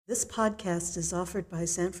This podcast is offered by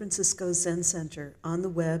San Francisco Zen Center on the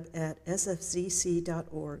web at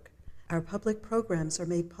sfzc.org. Our public programs are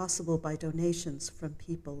made possible by donations from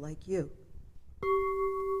people like you.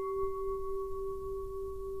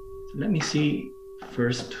 Let me see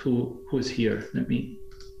first who's here. Let me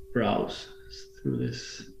browse through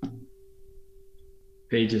this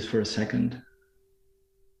pages for a second.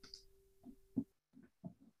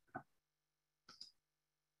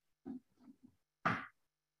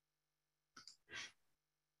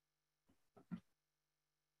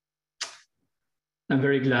 I'm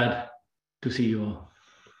very glad to see you all.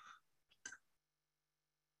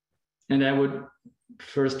 And I would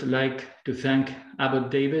first like to thank Abbot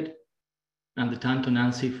David and the Tanto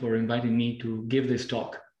Nancy for inviting me to give this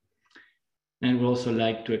talk. And would also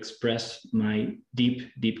like to express my deep,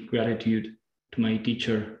 deep gratitude to my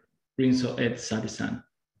teacher, Rinso Ed Sade-san,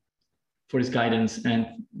 for his guidance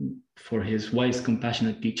and for his wise,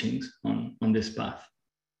 compassionate teachings on this path.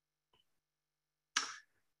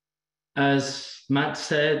 As Matt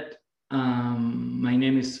said, my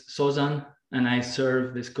name is Sozan, and I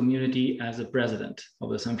serve this community as a president of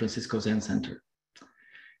the San Francisco Zen Center.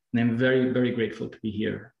 And I'm very, very grateful to be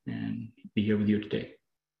here and be here with you today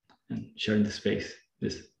and sharing this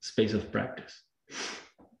space of practice.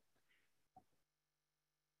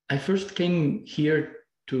 I first came here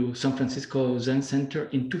to San Francisco Zen Center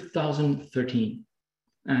in 2013.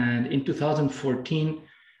 And in 2014,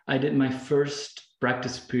 I did my first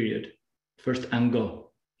practice period, first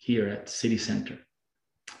Ango here at City Center.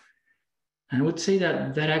 And I would say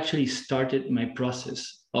that actually started my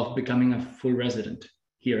process of becoming a full resident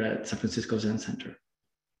here at San Francisco Zen Center.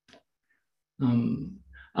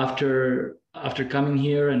 After coming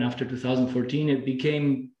here and after 2014, it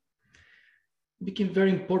became very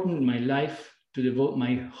important in my life to devote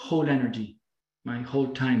my whole energy, my whole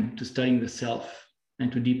time to studying the self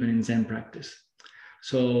and to deepen in Zen practice.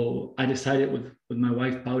 So I decided with my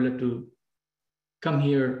wife, Paula, to come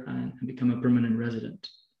here and become a permanent resident.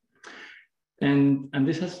 And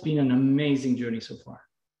this has been an amazing journey so far.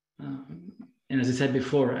 And as I said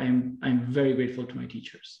before, I'm very grateful to my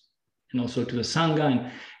teachers and also to the Sangha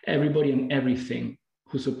and everybody and everything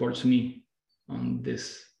who supports me on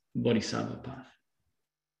this Bodhisattva path.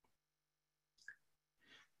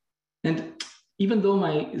 And even though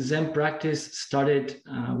my Zen practice started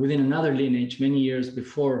within another lineage many years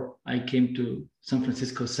before I came to San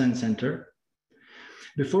Francisco Zen Center,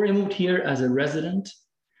 before I moved here as a resident,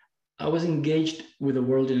 I was engaged with the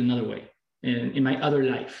world in another way, in my other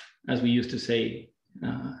life, as we used to say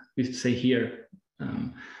here.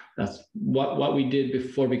 That's what we did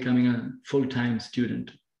before becoming a full-time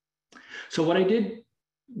student. So what I did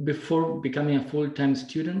before becoming a full-time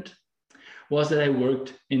student was that I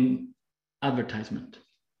worked in advertisement.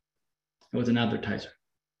 I was an advertiser.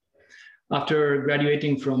 After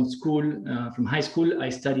graduating from high school, I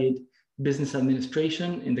studied business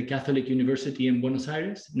administration in the Catholic University in Buenos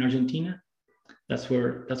Aires, in Argentina. That's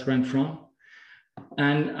where I'm from.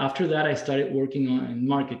 And after that, I started working on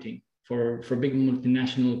marketing for big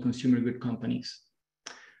multinational consumer good companies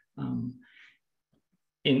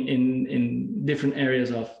in different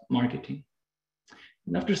areas of marketing.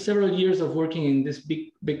 And after several years of working in these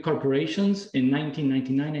big corporations, in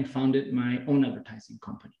 1999, I founded my own advertising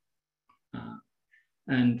company.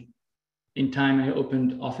 And in time, I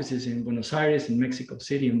opened offices in Buenos Aires, in Mexico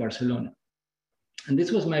City, and Barcelona. And this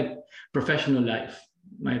was my professional life,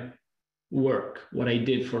 my work, what I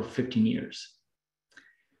did for 15 years.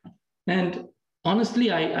 And honestly,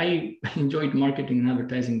 I enjoyed marketing and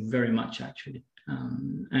advertising very much, actually.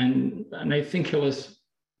 And I think I was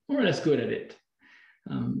more or less good at it.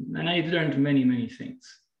 And I learned many, many things.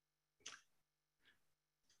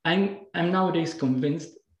 I'm nowadays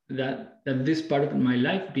convinced that this part of my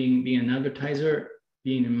life, being an advertiser,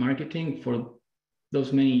 being in marketing for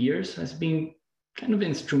those many years, has been kind of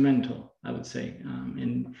instrumental, I would say,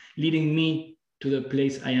 in leading me to the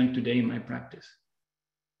place I am today in my practice.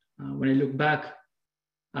 When I look back,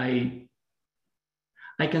 I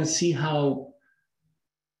can see how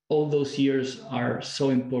all those years are so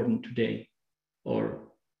important today,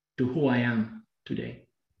 or to who I am today.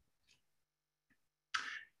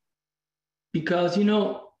 Because,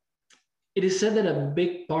 it is said that a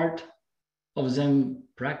big part of Zen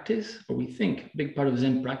practice, or we think a big part of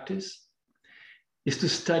Zen practice, is to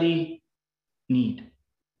study need,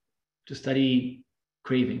 to study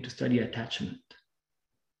craving, to study attachment.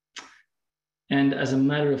 And as a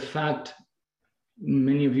matter of fact,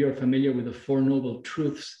 many of you are familiar with the Four Noble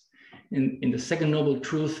Truths. In the second noble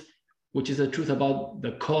truth, which is the truth about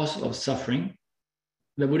the cause of suffering,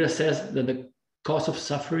 the Buddha says that the cause of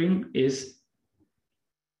suffering is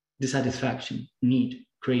dissatisfaction, need,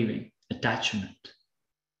 craving, attachment.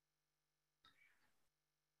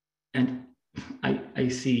 And I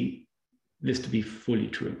see this to be fully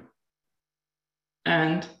true.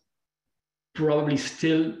 And probably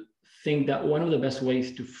still think that one of the best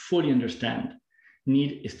ways to fully understand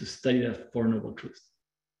need is to study the Four Noble Truths.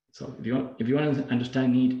 So if you want to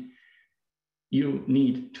understand need, you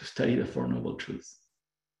need to study the Four Noble Truths.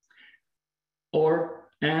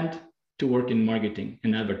 And to work in marketing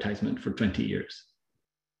and advertisement for 20 years.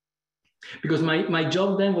 Because my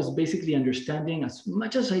job then was basically understanding as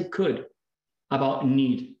much as I could about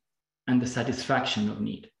need and the satisfaction of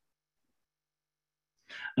need.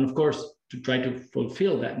 And of course, to try to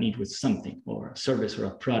fulfill that need with something or a service or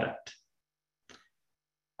a product.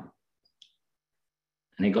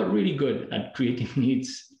 And I got really good at creating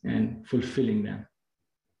needs and fulfilling them.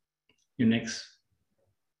 Your next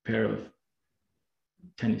pair of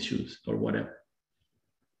tennis shoes or whatever.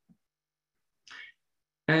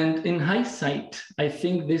 And in hindsight, I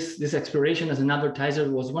think this exploration as an advertiser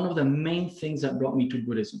was one of the main things that brought me to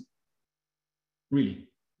Buddhism. Really,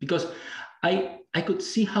 because I could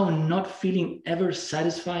see how not feeling ever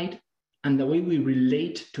satisfied and the way we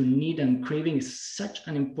relate to need and craving is such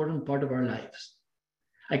an important part of our lives.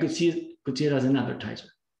 I could see it as an advertiser.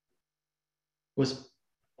 It was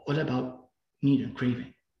all about need and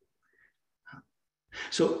craving.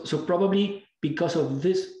 So probably because of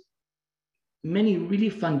this, many really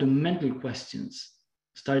fundamental questions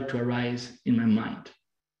started to arise in my mind.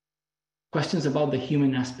 Questions about the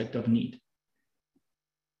human aspect of need.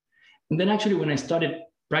 And then actually when I started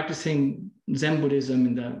practicing Zen Buddhism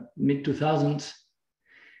in the mid-2000s,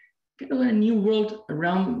 kind of a new world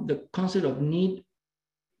around the concept of need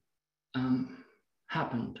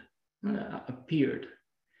appeared.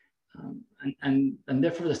 And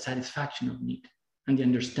therefore the satisfaction of need and the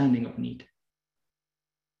understanding of need.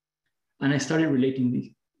 And I started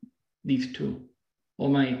relating these two. All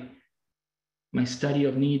my study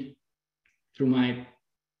of need through my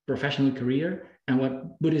professional career and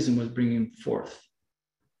what Buddhism was bringing forth,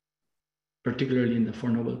 particularly in the Four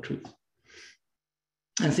Noble Truths.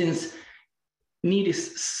 And since need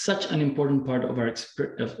is such an important part of our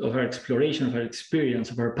exploration, of our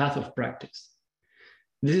experience, of our path of practice,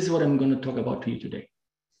 this is what I'm going to talk about to you today.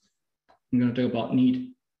 I'm going to talk about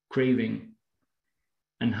need, craving,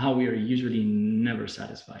 and how we are usually never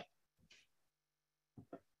satisfied.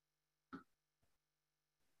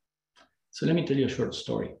 So let me tell you a short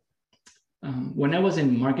story. When I was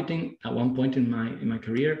in marketing at one point in my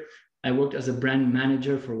career, I worked as a brand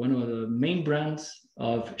manager for one of the main brands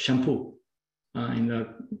of shampoo in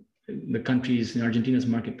the country's, in Argentina's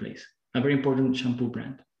marketplace, a very important shampoo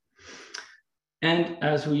brand. And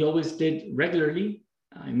as we always did regularly,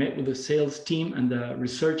 I met with the sales team and the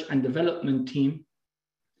research and development team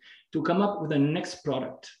to come up with the next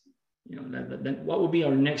product. What would be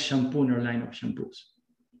our next shampoo in our line of shampoos?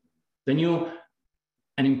 The new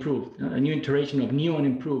and improved, a new iteration of new and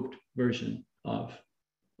improved version of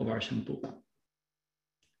our shampoo.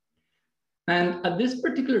 And at this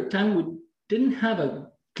particular time, we didn't have a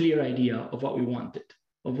clear idea of what we wanted,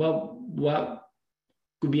 of what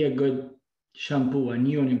could be a good shampoo, a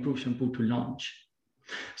new and improved shampoo to launch.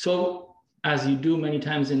 So as you do many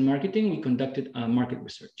times in marketing, we conducted a market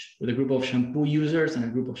research with a group of shampoo users and a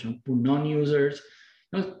group of shampoo non-users,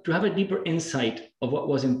 to have a deeper insight of what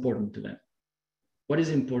was important to them. What is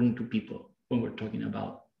important to people when we're talking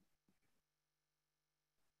about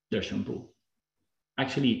their shampoo?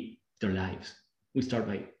 Actually, their lives. We start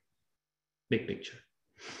by big picture.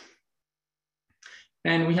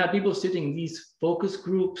 And we had people sitting in these focus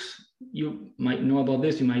groups. You might know about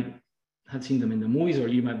this. You might have seen them in the movies, or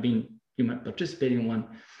you might participate in one.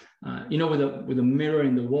 With a mirror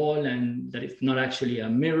in the wall, and that it's not actually a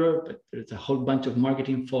mirror, but there's a whole bunch of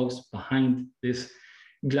marketing folks behind this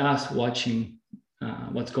glass watching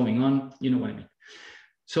what's going on. You know what I mean.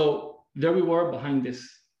 So there we were behind this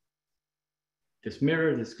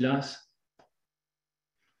mirror, this glass.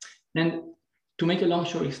 And to make a long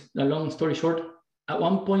story short, at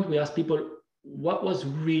one point we asked people what was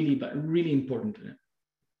really important to them.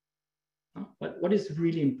 What is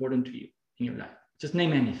really important to you in your life? Just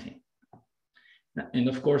name anything. And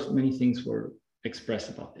of course, many things were expressed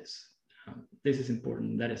about this. This is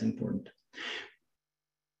important, that is important.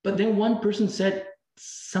 But then one person said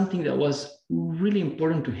something that was really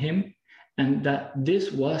important to him, and that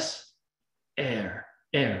this was air.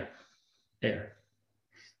 That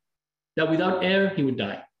without air, he would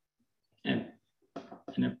die. And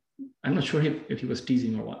I'm not sure if he was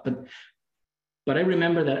teasing or what, but I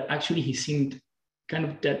remember that actually he seemed kind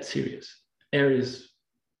of dead serious. Air is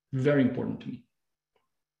very important to me.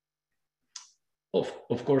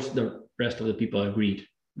 Of course, the rest of the people agreed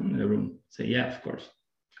in the room. Say, yeah, of course.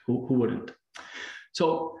 Who wouldn't?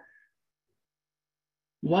 So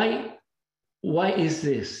why is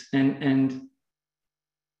this? And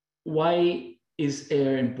why is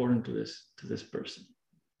air important to this person?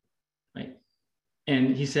 Right?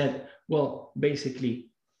 And he said, well, basically,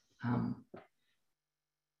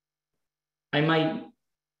 I might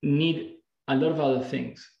need a lot of other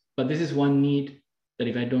things, but this is one need that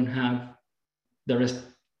if I don't have, the rest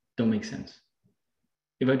don't make sense.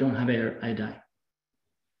 If I don't have air, I die.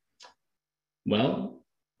 Well,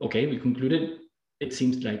 okay, we concluded it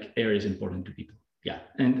seems like air is important to people. Yeah,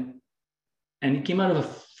 and it came out of a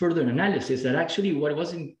further analysis that actually what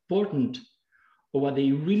was important or what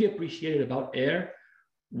they really appreciated about air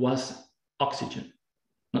was oxygen.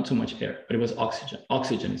 Not so much air, but it was oxygen.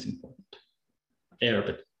 Oxygen is important. Air,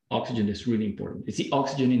 but oxygen is really important. It's the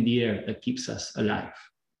oxygen in the air that keeps us alive.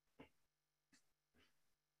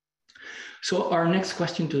 So our next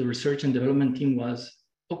question to the research and development team was,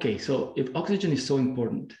 okay, so if oxygen is so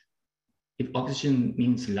important, if oxygen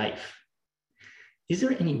means life, is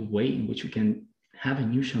there any way in which we can have a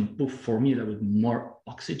new shampoo formula with more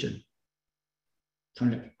oxygen?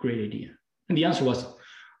 Sounded like a great idea. And the answer was,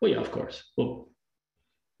 oh yeah, of course, we'll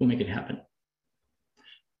make it happen.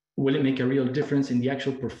 Will it make a real difference in the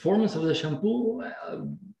actual performance of the shampoo?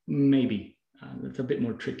 Maybe. That's a bit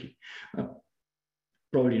more tricky.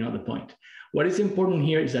 Probably not the point. What is important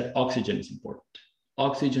here is that oxygen is important.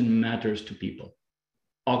 Oxygen matters to people.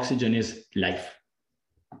 Oxygen is life.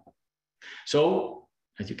 So,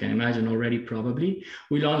 as you can imagine already probably,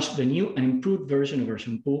 we launched the new and improved version of our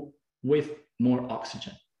shampoo with more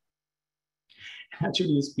oxygen.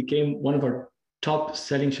 Actually, this became one of our top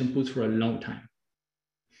selling shampoos for a long time.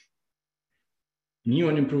 New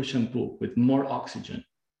and improved shampoo with more oxygen,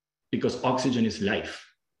 because oxygen is life.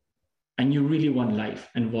 And you really want life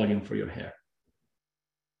and volume for your hair.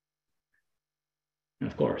 And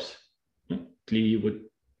of course, clearly you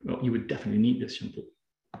would definitely need this shampoo.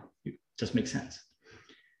 It just makes sense.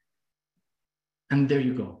 And there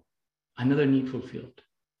you go, another need fulfilled.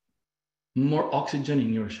 More oxygen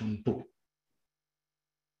in your shampoo.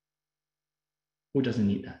 Who doesn't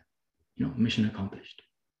need that? Mission accomplished.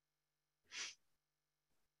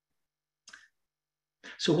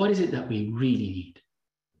 So what is it that we really need?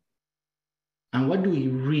 And what do we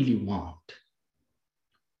really want?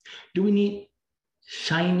 Do we need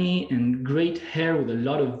shiny and great hair with a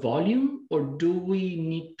lot of volume, or do we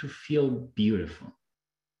need to feel beautiful?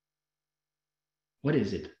 What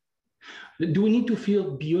is it? Do we need to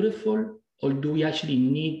feel beautiful, or do we actually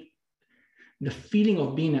need the feeling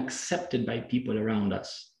of being accepted by people around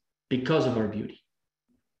us because of our beauty?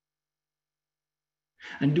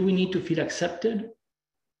 And do we need to feel accepted,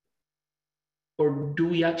 or do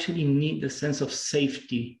we actually need the sense of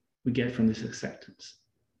safety we get from this acceptance?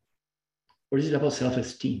 Or is it about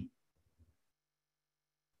self-esteem?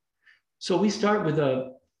 So we start with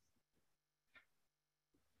the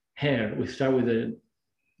hair. We start with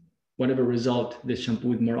whatever result this shampoo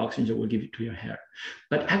with more oxygen will give to your hair.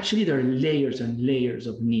 But actually there are layers and layers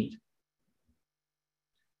of need.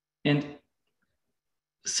 And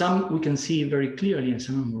some we can see very clearly and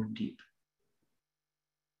some are more deep.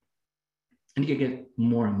 And you can get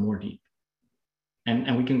more and more deep.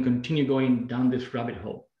 And we can continue going down this rabbit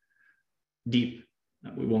hole. Deep.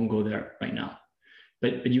 We won't go there right now,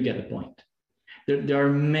 but you get the point. There are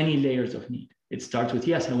many layers of need. It starts with,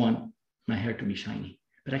 yes, I want my hair to be shiny,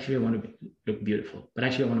 but actually I want to look beautiful, but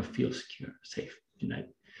actually I want to feel secure, safe,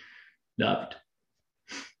 loved.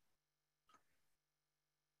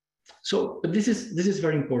 So, but this is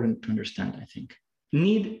very important to understand, I think.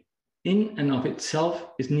 Need in and of itself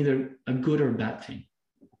is neither a good or bad thing.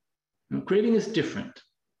 Craving is different,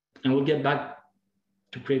 and we'll get back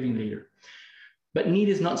to craving later. But need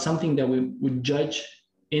is not something that we would judge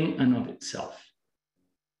in and of itself.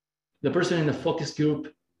 The person in the focus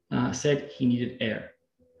group said he needed air,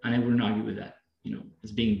 and I wouldn't argue with that,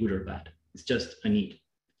 as being good or bad. It's just a need,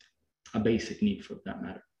 a basic need for that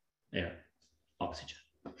matter, air, oxygen.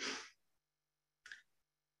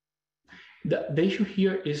 The issue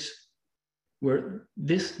here is where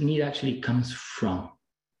this need actually comes from,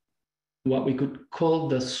 what we could call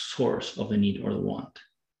the source of the need or the want.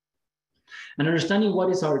 And understanding what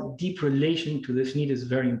is our deep relation to this need is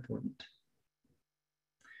very important.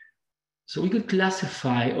 So we could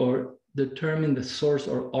classify or determine the source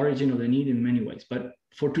or origin of the need in many ways. But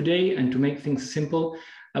for today, and to make things simple,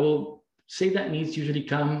 I will say that needs usually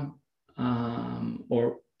come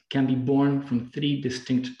or can be born from three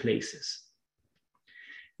distinct places.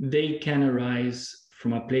 They can arise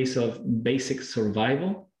from a place of basic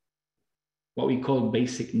survival, what we call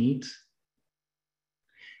basic needs.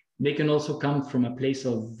 They can also come from a place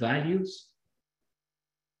of values,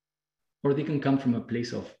 or they can come from a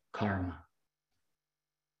place of karma.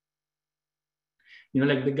 You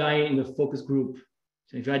know, like the guy in the focus group,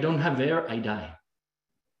 if I don't have air, I die.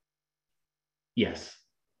 Yes,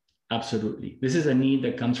 absolutely. This is a need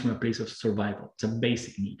that comes from a place of survival. It's a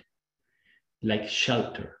basic need, like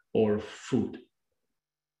shelter or food.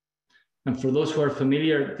 And for those who are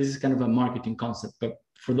familiar, this is kind of a marketing concept, but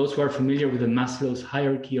for those who are familiar with the Maslow's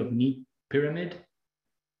hierarchy of need pyramid,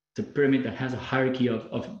 it's a pyramid that has a hierarchy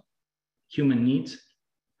of human needs.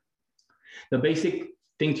 The basic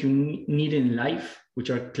things you need in life,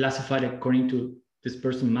 which are classified according to this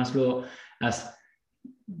person, Maslow, as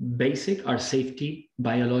basic, are safety,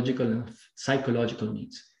 biological, and psychological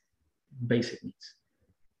needs, basic needs.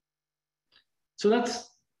 So that's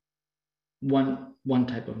one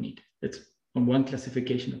type of need. It's one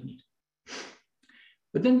classification of need.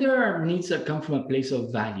 But then there are needs that come from a place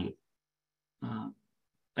of value.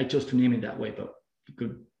 I chose to name it that way, but you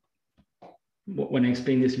could, when I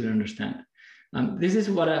explain this, you'll understand. This is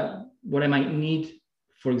what I might need,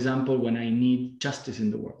 for example, when I need justice in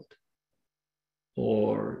the world,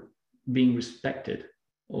 or being respected,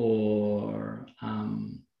 or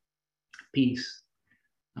peace.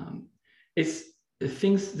 It's the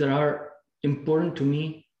things that are important to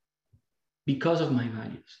me because of my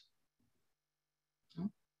values.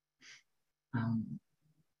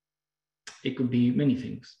 It could be many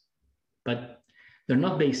things, but they're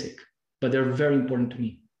not basic, but they're very important to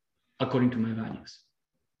me according to my values.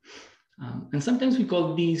 And sometimes we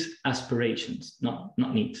call these aspirations, not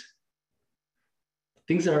needs.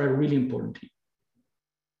 Things that are really important to you.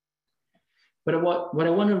 But what I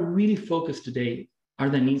want to really focus today are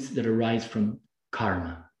the needs that arise from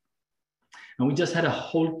karma. And we just had a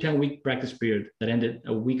whole 10-week practice period that ended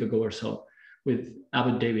a week ago or so with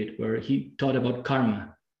Abbot David, where he taught about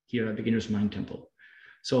karma here at Beginner's Mind Temple.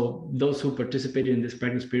 So those who participated in this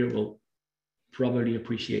practice period will probably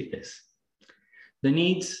appreciate this. The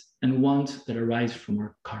needs and wants that arise from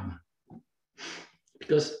our karma.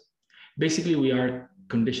 Because basically we are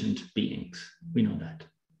conditioned beings, we know that.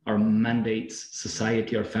 Our mandates,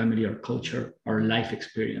 society, our family, our culture, our life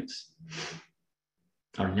experience,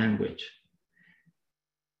 our language.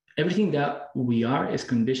 Everything that we are is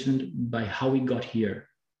conditioned by how we got here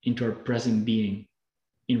into our present being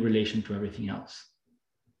in relation to everything else.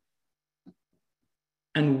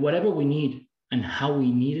 And whatever we need and how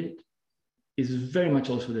we need it is very much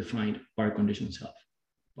also defined by our conditioned self,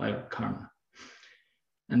 by our karma.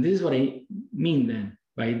 And this is what I mean then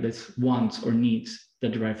by this wants or needs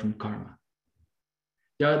that derive from karma.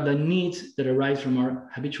 They are the needs that arise from our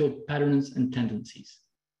habitual patterns and tendencies.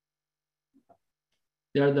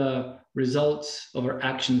 They are the results of our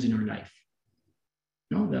actions in our life.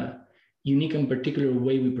 You know, the unique and particular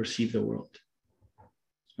way we perceive the world.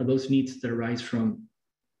 Are those needs that arise from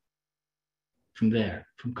there,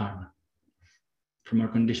 from karma, from our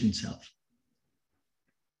conditioned self.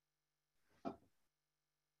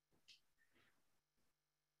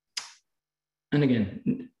 And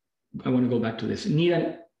again, I want to go back to this. Need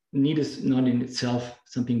is not in itself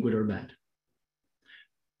something good or bad.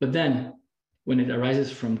 But then, when it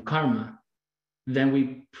arises from karma, then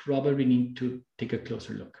we probably need to take a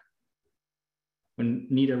closer look. When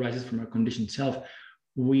need arises from our conditioned self,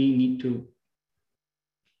 we need to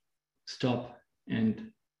stop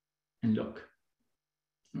and look.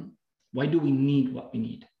 Why do we need what we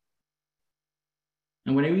need?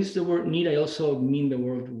 And when I use the word need, I also mean the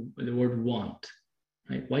word want.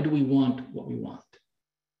 Right? Why do we want what we want?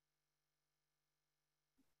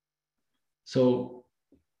 So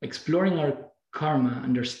exploring our karma,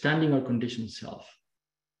 understanding our conditioned self,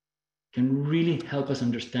 can really help us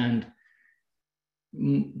understand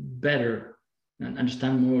better and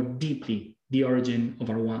understand more deeply the origin of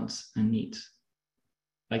our wants and needs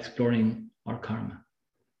by exploring our karma.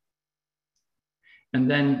 And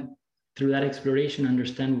then through that exploration,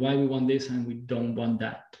 understand why we want this and we don't want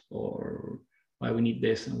that, or why we need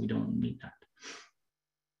this and we don't need that.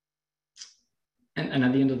 And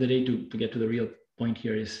at the end of the day, to get to the real point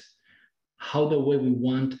here is how the way we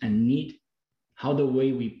want and need, how the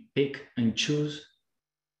way we pick and choose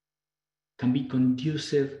can be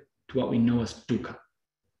conducive to what we know as dukkha,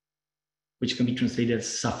 which can be translated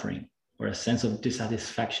as suffering or a sense of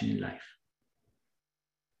dissatisfaction in life.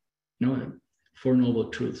 You know, Four Noble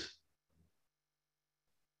Truths.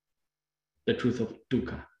 The truth of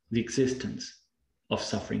dukkha, the existence of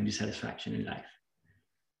suffering, dissatisfaction in life.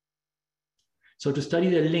 So to study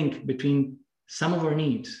the link between some of our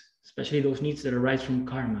needs, especially those needs that arise from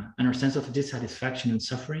karma, and our sense of dissatisfaction and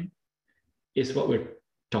suffering, is what we're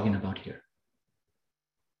talking about here.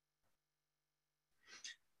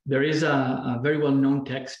 There is a very well-known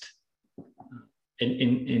text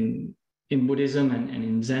in Buddhism and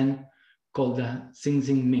in Zen called the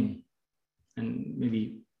Xingxing Ming. And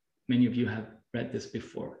maybe many of you have read this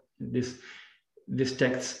before. This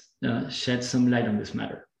text sheds some light on this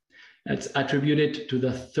matter. It's attributed to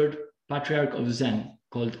the third patriarch of Zen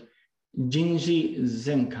called Jinji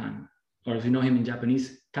Zenkan, or if you know him in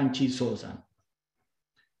Japanese, Kanchi Sozan.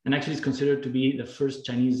 And actually it's considered to be the first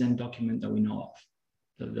Chinese Zen document that we know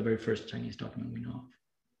of, the very first Chinese document we know of.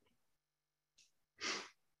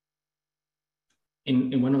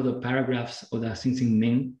 In one of the paragraphs of the Xingxing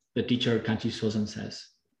Ming, the teacher Kanchi Sozan says,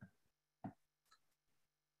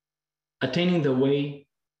 attaining the way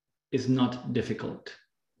is not difficult.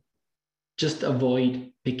 Just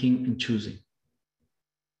avoid picking and choosing.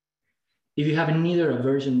 If you have neither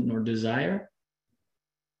aversion nor desire,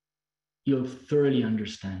 you'll thoroughly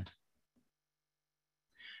understand.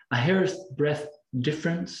 A hair's breadth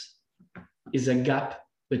difference is a gap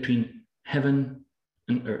between heaven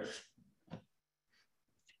and earth.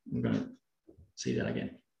 I'm going to say that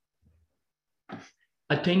again.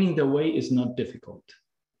 Attaining the way is not difficult.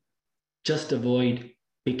 Just avoid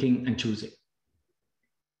picking and choosing.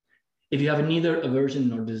 If you have neither aversion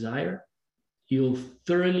nor desire, you'll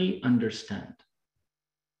thoroughly understand.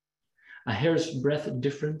 A hair's breadth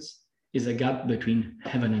difference is a gap between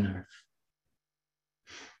heaven and earth.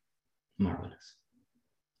 Marvelous.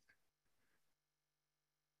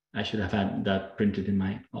 I should have had that printed in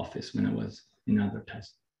my office when I was in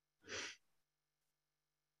advertising.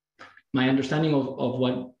 My understanding of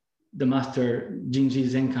what the master Jinji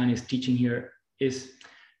Zenkan is teaching here is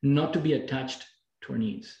not to be attached to our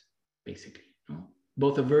needs, basically. No?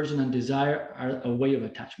 Both aversion and desire are a way of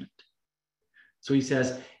attachment. So he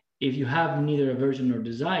says, if you have neither aversion nor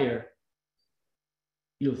desire,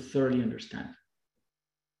 you'll thoroughly understand.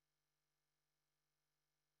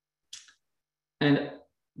 And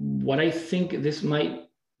what I think this might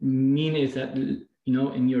mean is that,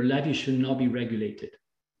 in your life, you should not be regulated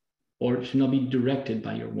or should not be directed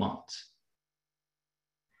by your wants.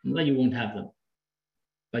 Not that you won't have them,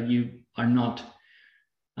 but you are not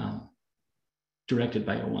directed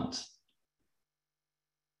by your wants.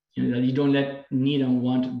 That you don't let need and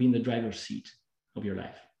want be in the driver's seat of your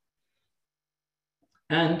life.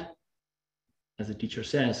 And as the teacher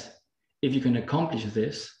says, if you can accomplish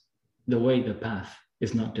this, the path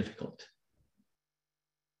is not difficult.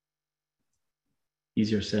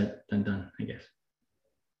 Easier said than done, I guess.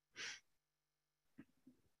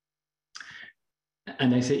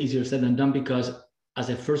 And I say easier said than done because as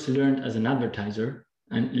I first learned as an advertiser,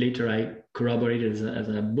 and later I corroborated as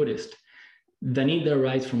a Buddhist, the need that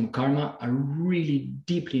arises from karma are really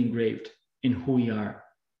deeply engraved in who we are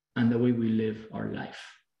and the way we live our life.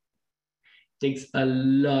 It takes a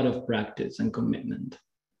lot of practice and commitment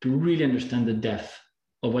to really understand the depth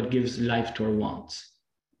of what gives life to our wants.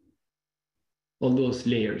 All those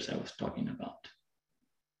layers I was talking about.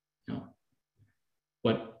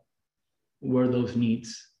 Where those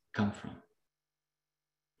needs come from.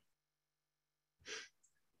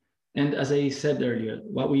 And as I said earlier,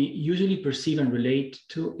 what we usually perceive and relate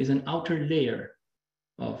to is an outer layer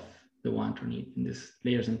of the want or need in these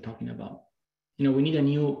layers I'm talking about. We need a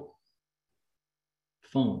new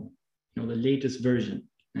phone, the latest version.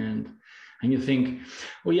 And you think,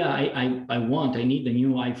 oh yeah, I need the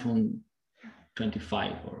new iPhone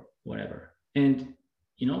 25 or whatever. And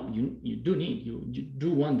you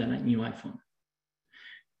do want that new iPhone.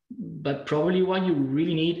 But probably what you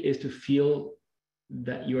really need is to feel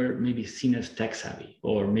that you're maybe seen as tech savvy,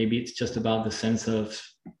 or maybe it's just about the sense of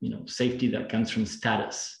safety that comes from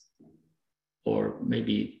status, or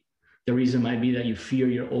maybe the reason might be that you fear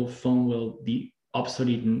your old phone will be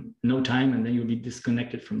obsolete in no time and then you'll be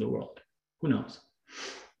disconnected from the world. Who knows?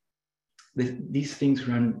 These things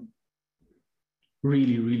run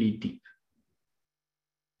really, really deep.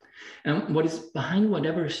 And what is behind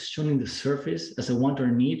whatever is shown in the surface as a want or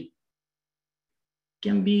need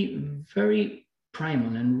can be very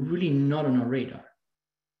primal and really not on our radar.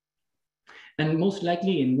 And most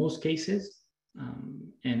likely in most cases,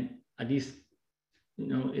 and at least,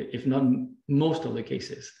 if not most of the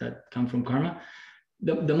cases that come from karma,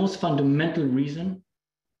 the most fundamental reason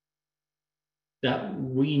that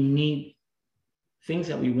we need things,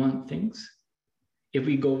 that we want things, if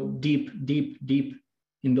we go deep, deep, deep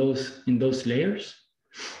in those layers,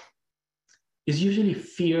 is usually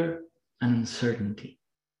fear and uncertainty.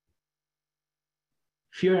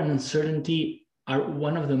 Fear and uncertainty are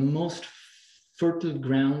one of the most fertile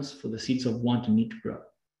grounds for the seeds of want and need to grow.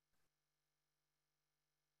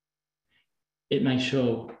 it might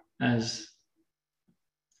show as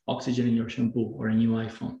oxygen in your shampoo or a new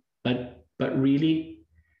iPhone. But really,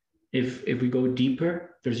 if we go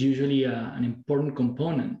deeper, there's usually an important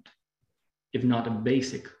component, if not a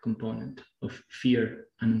basic component, of fear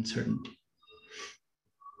and uncertainty.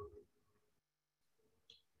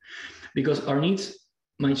 Because our needs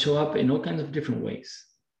might show up in all kinds of different ways,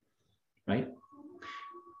 right?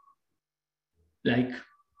 Like,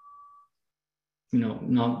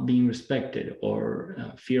 not being respected, or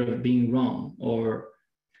fear of being wrong, or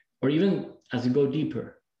even as you go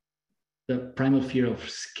deeper, the primal fear of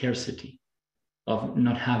scarcity, of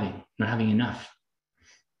not having enough,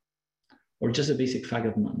 or just a basic fact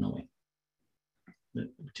of not knowing,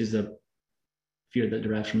 which is a fear that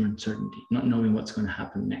derives from uncertainty, not knowing what's going to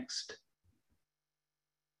happen next.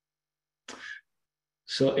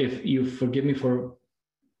 So if you forgive me for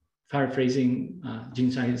paraphrasing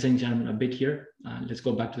Zheng Zhan a bit here, let's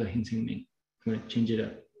go back to the Hinsing Ming. I'm going to change it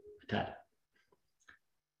a tad.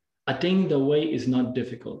 Attaining the way is not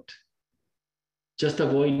difficult. Just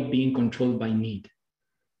avoid being controlled by need.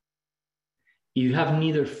 If you have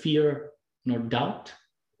neither fear nor doubt,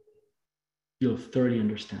 you'll thoroughly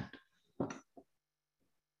understand.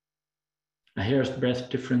 A hair's breadth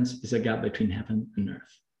difference is a gap between heaven and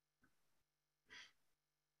earth.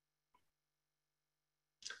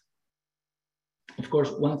 Of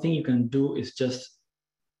course, one thing you can do is just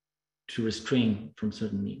to restrain from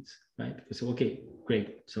certain needs, right? Because, okay,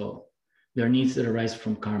 great. So there are needs that arise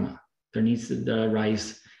from karma. There are needs that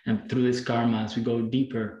arise, and through this karma, as we go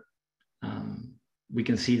deeper, we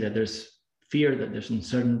can see that there's fear, that there's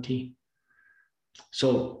uncertainty.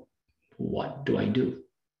 So what do I do,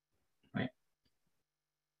 right?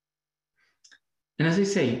 And as I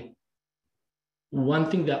say,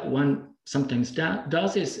 one thing that one sometimes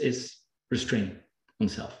does is restrain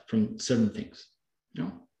oneself from certain things,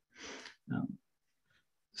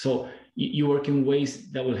 so you work in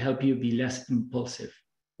ways that will help you be less impulsive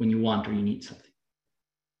when you want or you need something.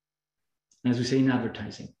 And as we say in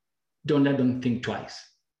advertising, don't let them think twice,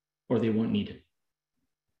 or they won't need it.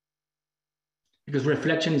 Because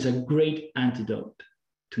reflection is a great antidote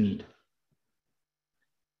to need.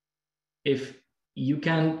 If you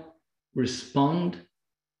can respond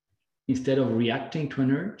instead of reacting to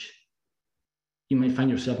an urge, you might find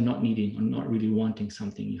yourself not needing or not really wanting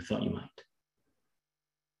something you thought you might.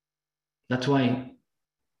 That's why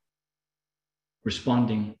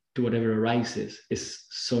responding to whatever arises is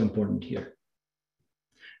so important here.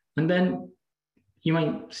 And then you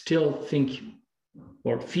might still think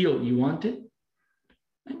or feel you want it,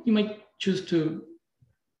 and you might choose to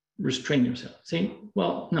restrain yourself, saying,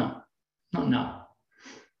 well, no, not now,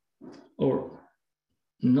 or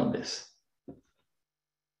not this.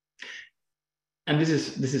 And this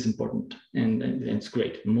is important, and it's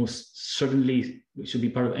great. Most certainly it should be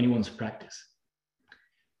part of anyone's practice.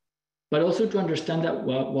 But also to understand that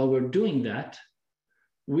while we're doing that,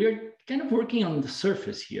 we're kind of working on the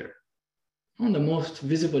surface here, on the most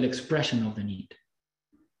visible expression of the need.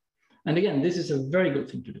 And again, this is a very good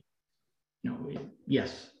thing to do.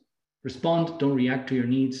 Yes, respond, don't react to your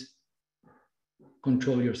needs,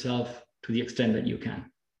 control yourself to the extent that you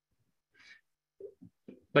can.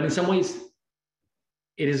 But in some ways,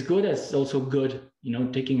 it is good as also good,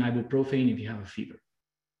 taking ibuprofen if you have a fever.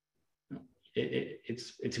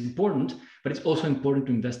 It's important, but it's also important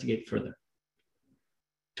to investigate further,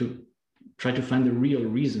 to try to find the real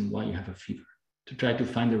reason why you have a fever, to try to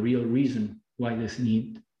find the real reason why this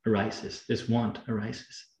need arises, this want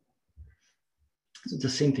arises. So it's the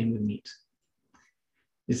same thing with needs.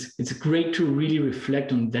 It's great to really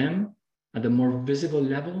reflect on them at the more visible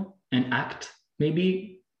level and act,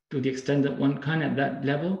 maybe to the extent that one can at that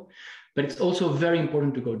level, but it's also very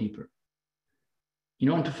important to go deeper,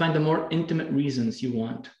 and to find the more intimate reasons you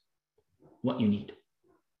want what you need.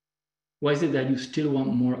 Why is it that you still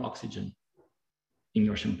want more oxygen in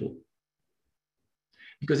your shampoo?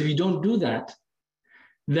 Because if you don't do that,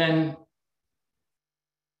 then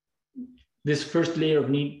this first layer of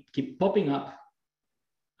need keep popping up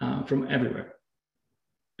from everywhere,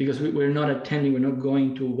 because we're not attending, we're not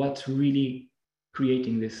going to what's really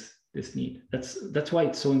creating this need. That's why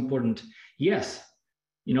it's so important. Yes,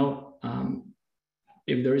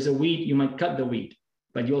 if there is a weed, you might cut the weed,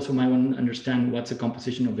 but you also might want to understand what's the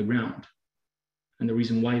composition of the ground and the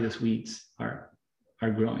reason why those weeds are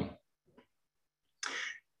growing.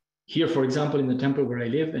 Here, for example, in the temple where I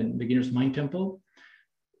live, in Beginner's Mind Temple,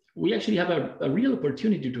 we actually have a real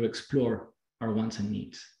opportunity to explore our wants and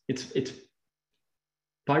needs. It's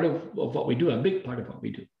part of what we do, a big part of what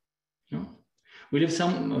we do. We live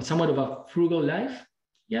somewhat of a frugal life,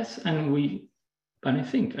 yes, and we And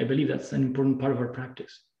I believe that's an important part of our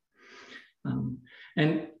practice.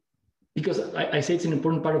 And because I say it's an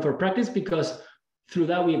important part of our practice, because through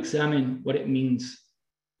that we examine what it means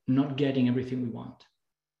not getting everything we want.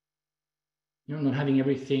 Not having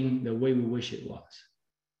everything the way we wish it was.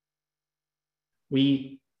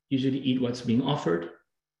 We usually eat what's being offered.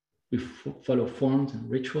 We follow forms and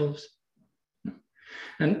rituals.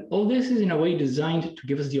 And all this is in a way designed to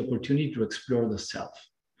give us the opportunity to explore the self,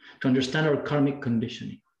 to understand our karmic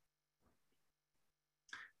conditioning.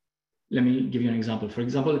 Let me give you an example. For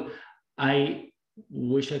example, I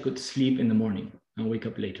wish I could sleep in the morning and wake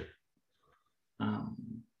up later.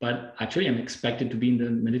 But actually, I'm expected to be in the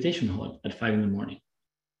meditation hall at 5 in the morning.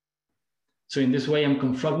 So in this way, I'm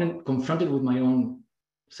confronted with my own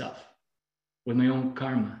self, with my own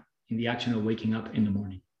karma in the action of waking up in the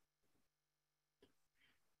morning.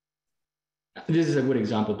 This is a good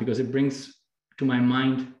example because it brings to my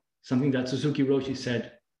mind something that Suzuki Roshi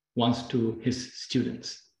said once to his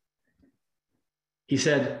students. He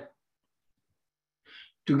said,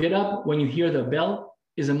 "To get up when you hear the bell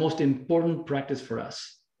is the most important practice for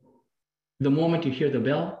us. The moment you hear the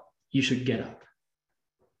bell, you should get up.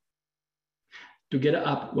 To get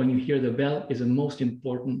up when you hear the bell is the most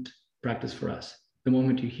important practice for us. The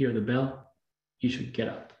moment you hear the bell, you should get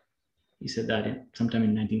up." He said that sometime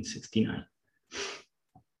in 1969.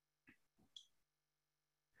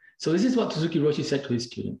 So this is what Suzuki Roshi said to his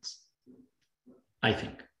students, I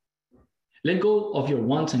think. Let go of your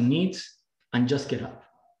wants and needs and just get up.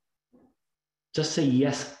 Just say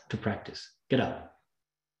yes to practice. Get up.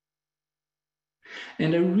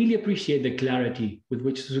 And I really appreciate the clarity with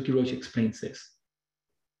which Suzuki Roshi explains this.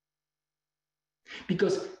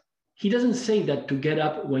 Because he doesn't say that to get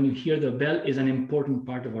up when you hear the bell is an important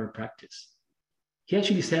part of our practice. He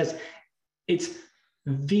actually says it's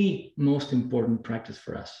the most important practice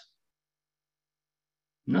for us.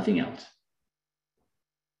 Nothing else.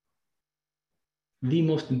 The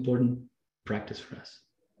most important practice for us.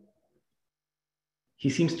 He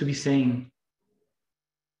seems to be saying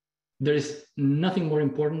there is nothing more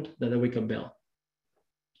important than the wake-up bell.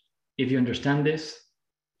 If you understand this,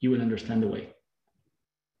 you will understand the way.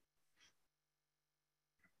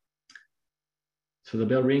 So the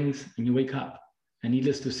bell rings and you wake up. And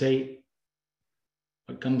needless to say,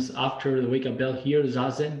 what comes after the wake-up bell here,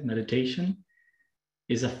 Zazen, meditation,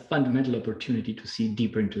 is a fundamental opportunity to see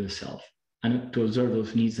deeper into the self and to observe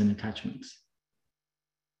those needs and attachments.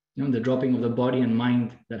 The dropping of the body and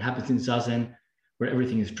mind that happens in Zazen, where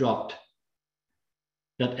everything is dropped,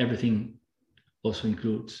 that everything also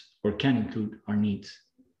includes or can include our needs.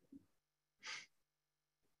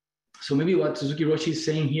 So maybe what Suzuki Roshi is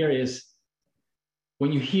saying here is,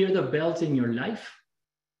 when you hear the bells in your life,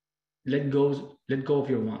 let go of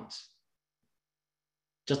your wants.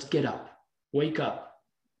 Just get up, wake up.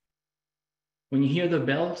 When you hear the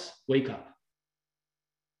bells, wake up.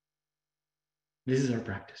 This is our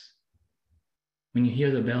practice. When you hear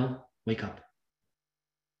the bell, wake up.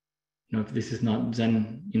 If this is not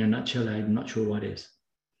Zen in a nutshell, I'm not sure what is.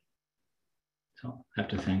 So I have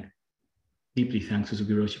to deeply thank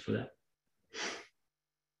Suzuki Roshi for that.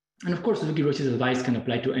 And of course, Suzuki Roshi's advice can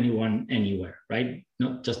apply to anyone, anywhere, right?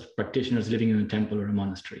 Not just practitioners living in a temple or a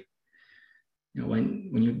monastery.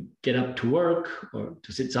 When you get up to work or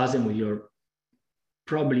to sit Zazen with your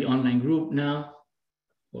probably online group now,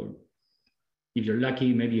 or if you're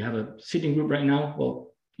lucky, maybe you have a sitting group right now,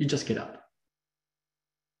 well, you just get up.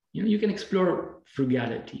 You can explore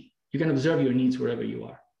frugality. You can observe your needs wherever you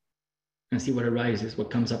are and see what arises,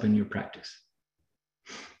 what comes up in your practice.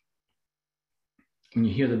 When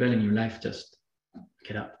you hear the bell in your life, just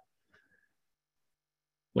get up.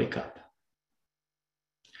 Wake up.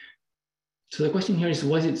 So the question here is,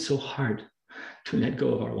 why is it so hard to let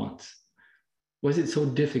go of our wants? Why is it so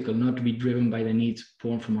difficult not to be driven by the needs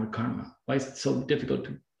born from our karma? Why is it so difficult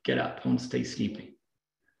to get up and stay sleeping?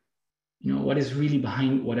 What is really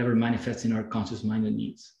behind whatever manifests in our conscious mind and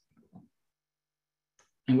needs?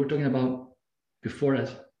 And we're talking about before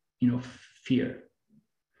us, fear.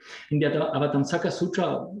 In the Avatamsaka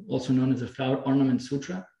Sutra, also known as the Flower Ornament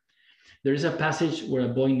Sutra, there is a passage where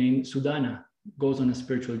a boy named Sudana goes on a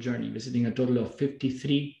spiritual journey, visiting a total of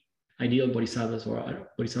 53 ideal bodhisattvas or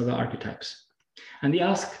bodhisattva archetypes. And he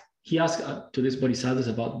asks to these bodhisattvas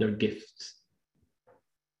about their gifts.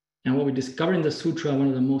 And what we discover in the sutra, one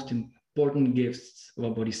of the most important gifts of a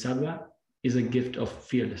bodhisattva is a gift of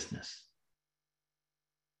fearlessness,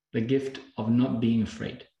 the gift of not being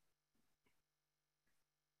afraid.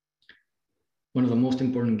 One of the most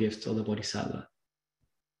important gifts of the bodhisattva.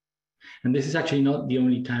 And this is actually not the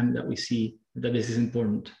only time that we see that this is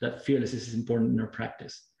important, that fearlessness is important in our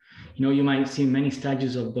practice. You might see many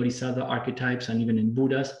statues of bodhisattva archetypes and even in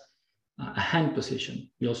Buddhas, a hand position,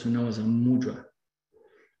 we also know as a mudra,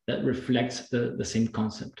 that reflects the same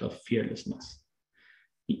concept of fearlessness.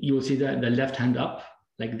 You will see that the left hand up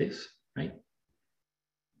like this, right?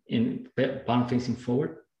 In palm facing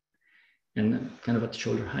forward and kind of at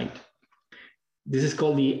shoulder height. This is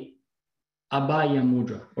called the Abhaya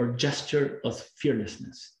Mudra, or gesture of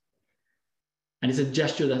fearlessness. And it's a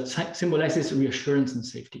gesture that symbolizes reassurance and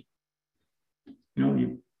safety.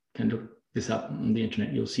 You can look this up on the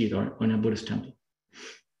internet, you'll see it, or in a Buddhist temple.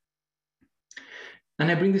 And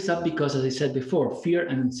I bring this up because, as I said before, fear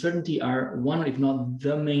and uncertainty are one, if not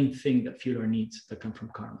the main thing that fuel our needs that come from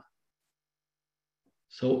karma.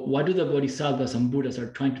 So what do the bodhisattvas and Buddhas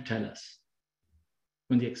are trying to tell us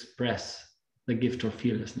when they express the gift of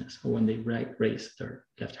fearlessness, or when they raise their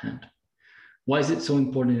left hand? Why is it so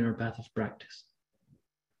important in our path of practice?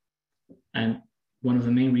 And one of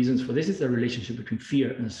the main reasons for this is the relationship between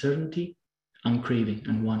fear and uncertainty, and craving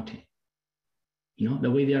and wanting.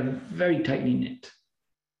 The way they are very tightly knit.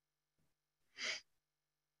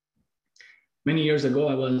 Many years ago,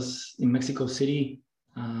 I was in Mexico City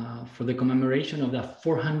for the commemoration of the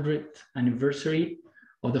 400th anniversary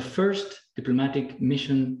of the first diplomatic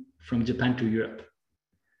mission from Japan to Europe.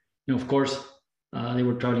 Of course, they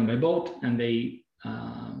were traveling by boat, and they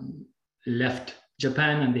left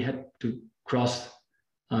Japan, and they had to cross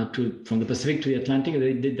from the Pacific to the Atlantic.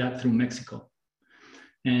 They did that through Mexico.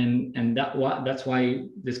 And that's why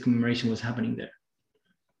this commemoration was happening there.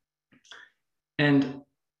 And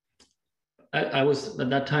I was at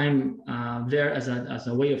that time there as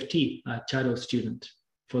a way of tea, a Chado student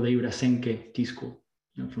for the Urasenke tea school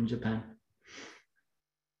from Japan.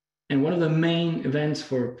 And one of the main events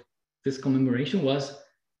for this commemoration was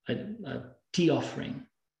a tea offering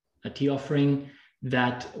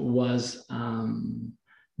that was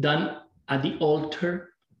done at the altar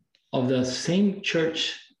of the same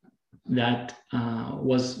church that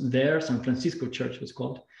was there, San Francisco Church was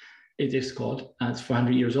called. It is called, it's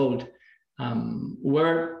 400 years old,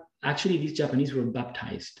 where actually these Japanese were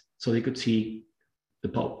baptized so they could see the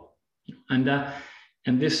Pope. And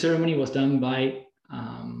this ceremony was done by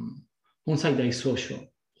Honsai Daisosho,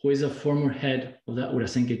 who is a former head of the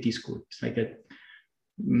Urasenke tea school. It's like a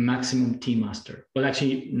maximum tea master. Well,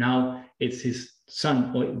 actually now it's his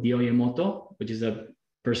son, the Oyemoto, which is a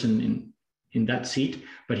person in that seat,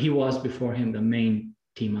 but he was before him the main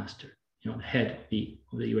tea master, the head of the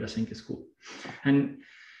Urasenke school. And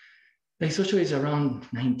Daisosho is around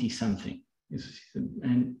 90 something,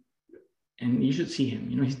 and you should see him.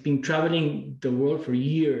 He's been traveling the world for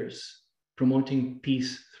years, promoting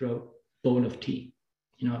peace through a bowl of tea.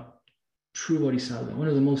 True bodhisattva, one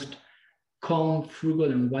of the most calm,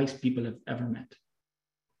 frugal, and wise people I've ever met.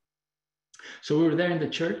 So we were there in the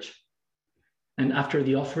church, and after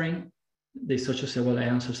the offering, Daisosho said, well, I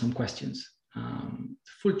answered some questions.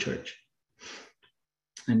 Full church.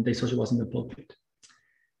 And Daisosho was in the pulpit.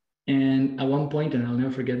 And at one point, and I'll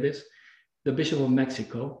never forget this, the Bishop of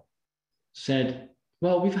Mexico said,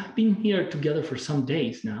 well, we've been here together for some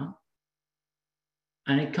days now,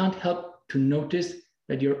 and I can't help to notice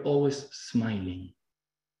that you're always smiling.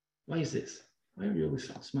 Why is this? Why are you always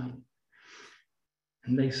smiling?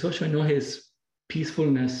 And Daisosho, in all his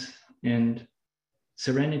peacefulness and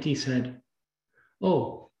serenity, said,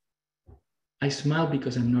 oh, I smile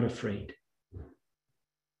because I'm not afraid.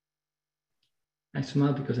 I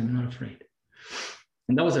smile because I'm not afraid.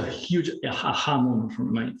 And that was a huge aha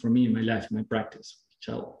moment for me in my life, in my practice,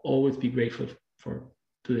 which I'll always be grateful for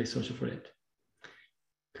to Daisosho for it.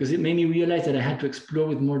 Because it made me realize that I had to explore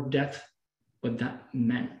with more depth what that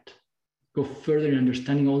meant. Go further in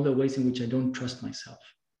understanding all the ways in which I don't trust myself,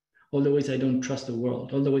 all the ways I don't trust the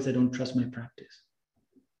world, all the ways I don't trust my practice.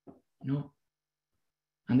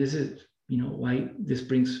 And this is, why this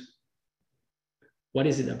brings, what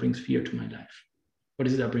is it that brings fear to my life? What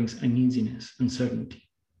is it that brings uneasiness, uncertainty,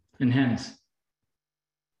 and hence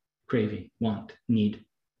craving, want, need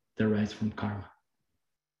that arise from karma?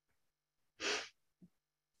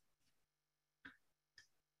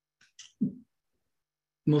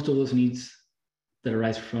 Most of those needs that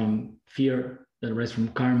arise from fear, that arise from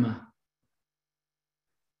karma,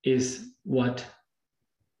 is what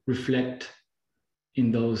reflect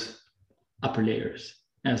in those upper layers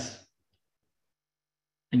as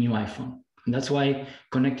a new iPhone. And that's why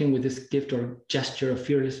connecting with this gift or gesture of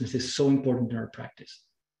fearlessness is so important in our practice.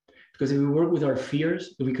 Because if we work with our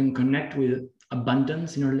fears, if we can connect with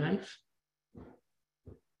abundance in our life,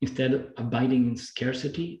 instead of abiding in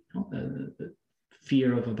scarcity, the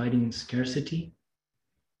fear of abiding in scarcity,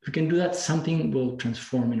 if we can do that, something will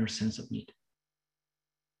transform in our sense of need.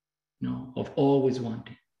 of always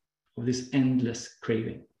wanting, of this endless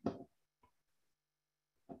craving.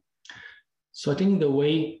 So I think the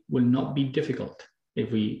way will not be difficult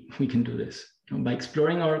if we can do this. By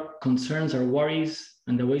exploring our concerns, our worries,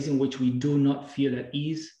 and the ways in which we do not feel at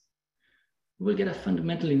ease, we will get a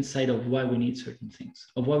fundamental insight of why we need certain things,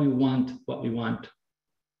 of why we want what we want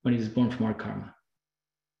when it is born from our karma,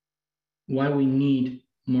 why we need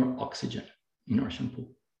more oxygen in our shampoo.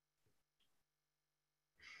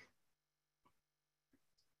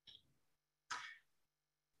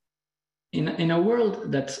 In a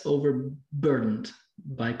world that's overburdened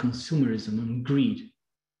by consumerism and greed,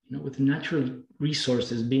 with natural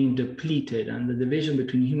resources being depleted and the division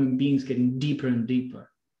between human beings getting deeper and deeper,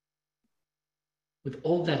 with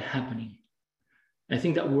all that happening, I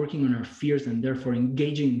think that working on our fears and therefore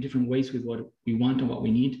engaging in different ways with what we want and what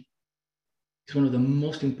we need is one of the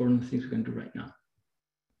most important things we can do right now.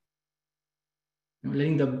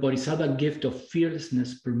 Letting the Bodhisattva gift of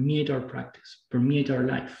fearlessness permeate our practice, permeate our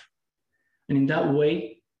life. And in that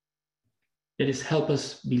way, it is help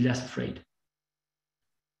us be less afraid,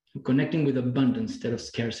 connecting with abundance instead of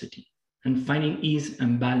scarcity, and finding ease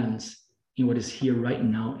and balance in what is here right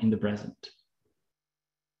now in the present.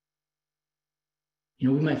 We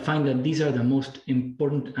might find that these are the most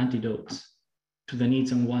important antidotes to the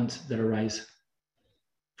needs and wants that arise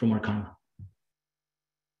from our karma.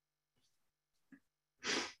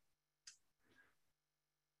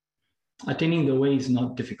 Attaining the way is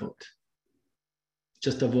not difficult.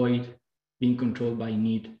 Just avoid being controlled by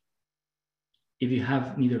need. If you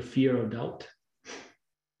have neither fear or doubt,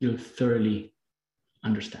 you'll thoroughly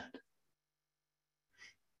understand.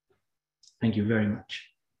 Thank you very much.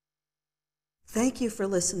 Thank you for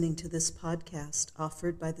listening to this podcast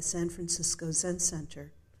offered by the San Francisco Zen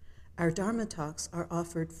Center. Our Dharma talks are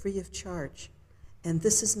offered free of charge, and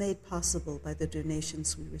this is made possible by the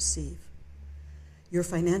donations we receive. Your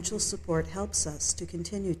financial support helps us to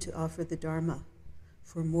continue to offer the Dharma.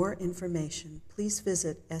 For more information, please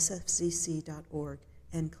visit sfzc.org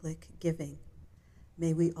and click Giving.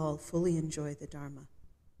 May we all fully enjoy the Dharma.